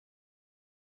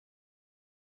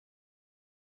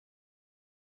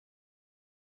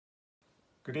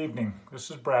Good evening. This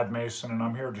is Brad Mason, and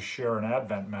I'm here to share an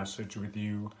Advent message with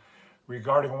you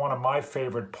regarding one of my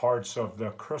favorite parts of the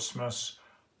Christmas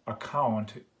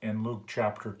account in Luke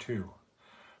chapter 2.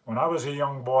 When I was a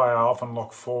young boy, I often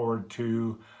looked forward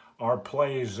to our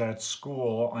plays at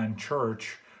school and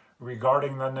church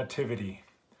regarding the Nativity.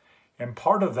 And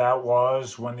part of that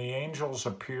was when the angels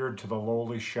appeared to the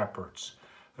lowly shepherds,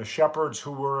 the shepherds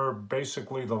who were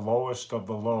basically the lowest of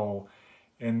the low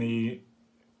in the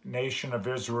nation of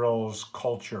Israel's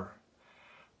culture.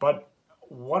 But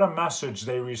what a message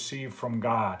they received from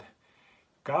God.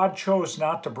 God chose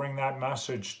not to bring that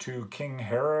message to King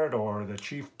Herod or the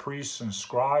chief priests and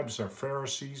scribes or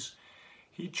Pharisees.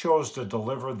 He chose to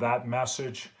deliver that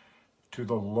message to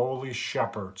the lowly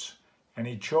shepherds. And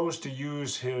he chose to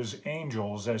use his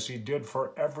angels as he did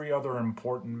for every other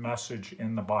important message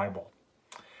in the Bible.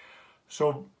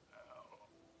 So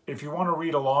if you want to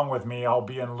read along with me, I'll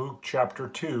be in Luke chapter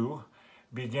 2,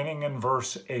 beginning in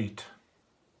verse 8.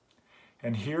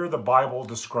 And here the Bible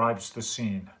describes the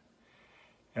scene.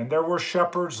 And there were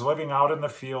shepherds living out in the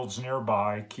fields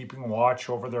nearby, keeping watch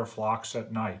over their flocks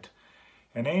at night.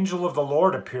 An angel of the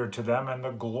Lord appeared to them, and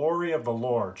the glory of the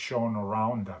Lord shone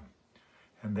around them.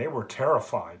 And they were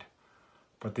terrified.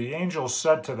 But the angel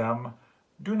said to them,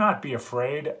 "Do not be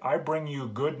afraid. I bring you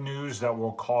good news that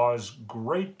will cause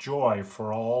great joy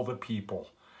for all the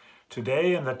people.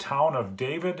 Today in the town of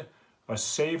David, a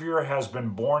Savior has been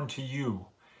born to you.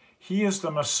 He is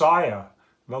the Messiah,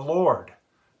 the Lord.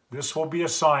 This will be a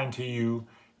sign to you.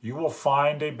 You will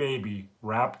find a baby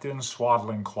wrapped in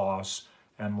swaddling cloths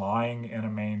and lying in a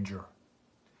manger."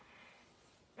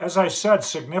 As I said,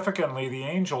 significantly, the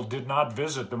angel did not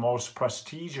visit the most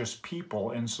prestigious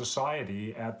people in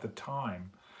society at the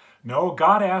time. No,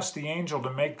 God asked the angel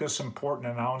to make this important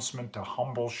announcement to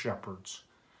humble shepherds.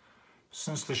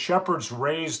 Since the shepherds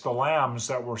raised the lambs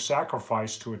that were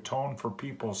sacrificed to atone for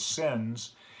people's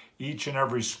sins each and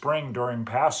every spring during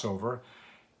Passover,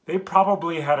 they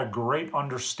probably had a great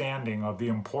understanding of the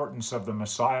importance of the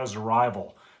Messiah's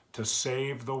arrival to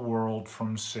save the world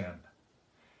from sin.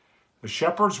 The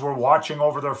shepherds were watching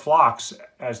over their flocks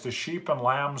as the sheep and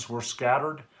lambs were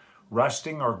scattered,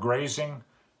 resting or grazing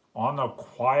on the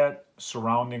quiet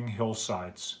surrounding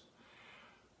hillsides.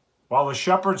 While the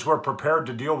shepherds were prepared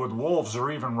to deal with wolves or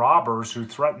even robbers who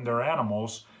threatened their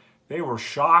animals, they were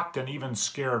shocked and even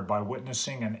scared by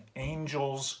witnessing an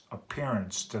angel's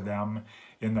appearance to them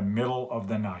in the middle of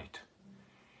the night.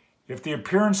 If the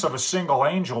appearance of a single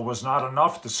angel was not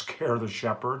enough to scare the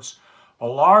shepherds, a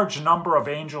large number of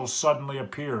angels suddenly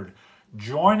appeared,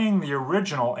 joining the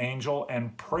original angel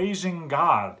and praising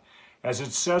God. As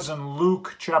it says in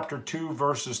Luke chapter 2,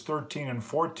 verses 13 and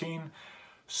 14,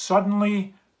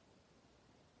 suddenly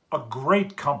a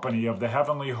great company of the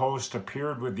heavenly host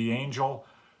appeared with the angel,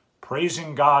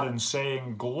 praising God and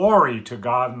saying, "Glory to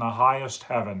God in the highest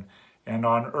heaven, and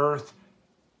on earth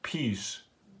peace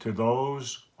to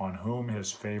those on whom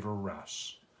his favor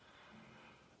rests."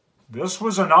 This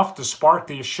was enough to spark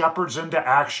the shepherds into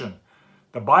action.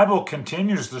 The Bible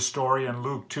continues the story in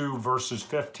Luke 2, verses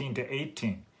 15 to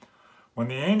 18. When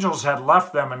the angels had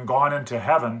left them and gone into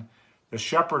heaven, the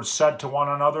shepherds said to one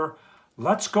another,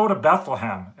 "Let's go to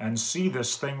Bethlehem and see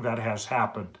this thing that has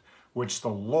happened, which the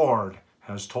Lord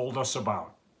has told us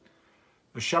about."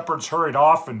 The shepherds hurried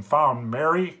off and found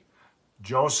Mary,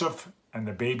 Joseph, and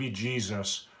the baby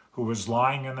Jesus, who was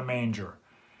lying in the manger.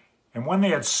 And when they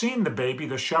had seen the baby,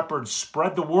 the shepherds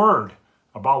spread the word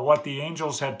about what the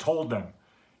angels had told them.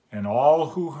 And all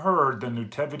who heard the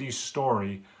nativity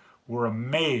story were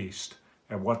amazed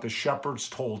at what the shepherds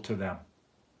told to them.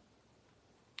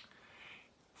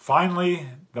 Finally,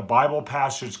 the Bible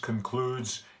passage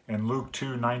concludes in Luke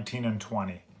 2, 19 and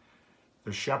 20.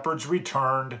 The shepherds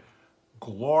returned,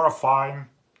 glorifying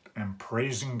and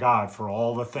praising God for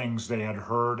all the things they had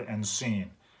heard and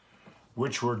seen,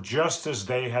 which were just as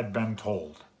they had been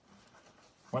told.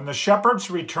 When the shepherds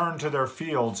returned to their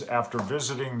fields after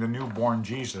visiting the newborn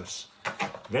Jesus,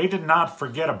 they did not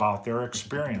forget about their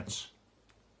experience.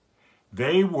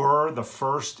 They were the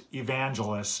first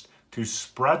evangelists to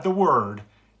spread the word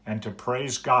and to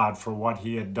praise God for what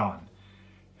he had done.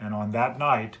 And on that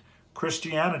night,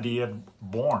 Christianity had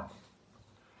born.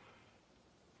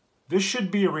 This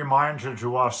should be a reminder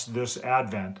to us this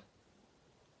Advent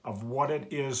of what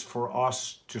it is for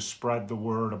us to spread the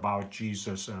word about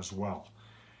Jesus as well.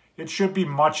 It should be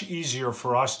much easier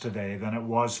for us today than it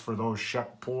was for those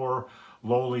poor,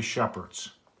 lowly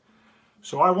shepherds.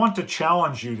 So I want to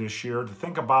challenge you this year to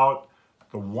think about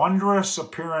the wondrous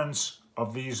appearance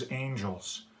of these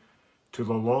angels to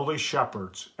the lowly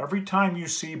shepherds. Every time you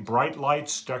see bright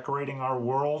lights decorating our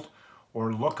world,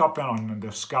 or look up on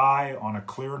the sky on a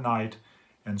clear night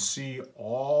and see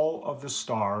all of the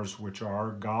stars which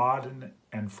our God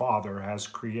and Father has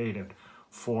created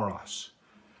for us.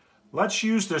 Let's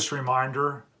use this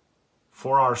reminder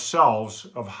for ourselves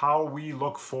of how we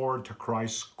look forward to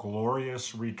Christ's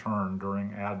glorious return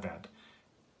during Advent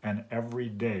and every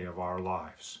day of our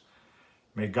lives.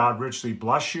 May God richly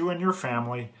bless you and your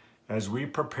family as we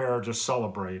prepare to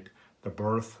celebrate the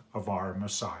birth of our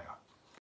Messiah.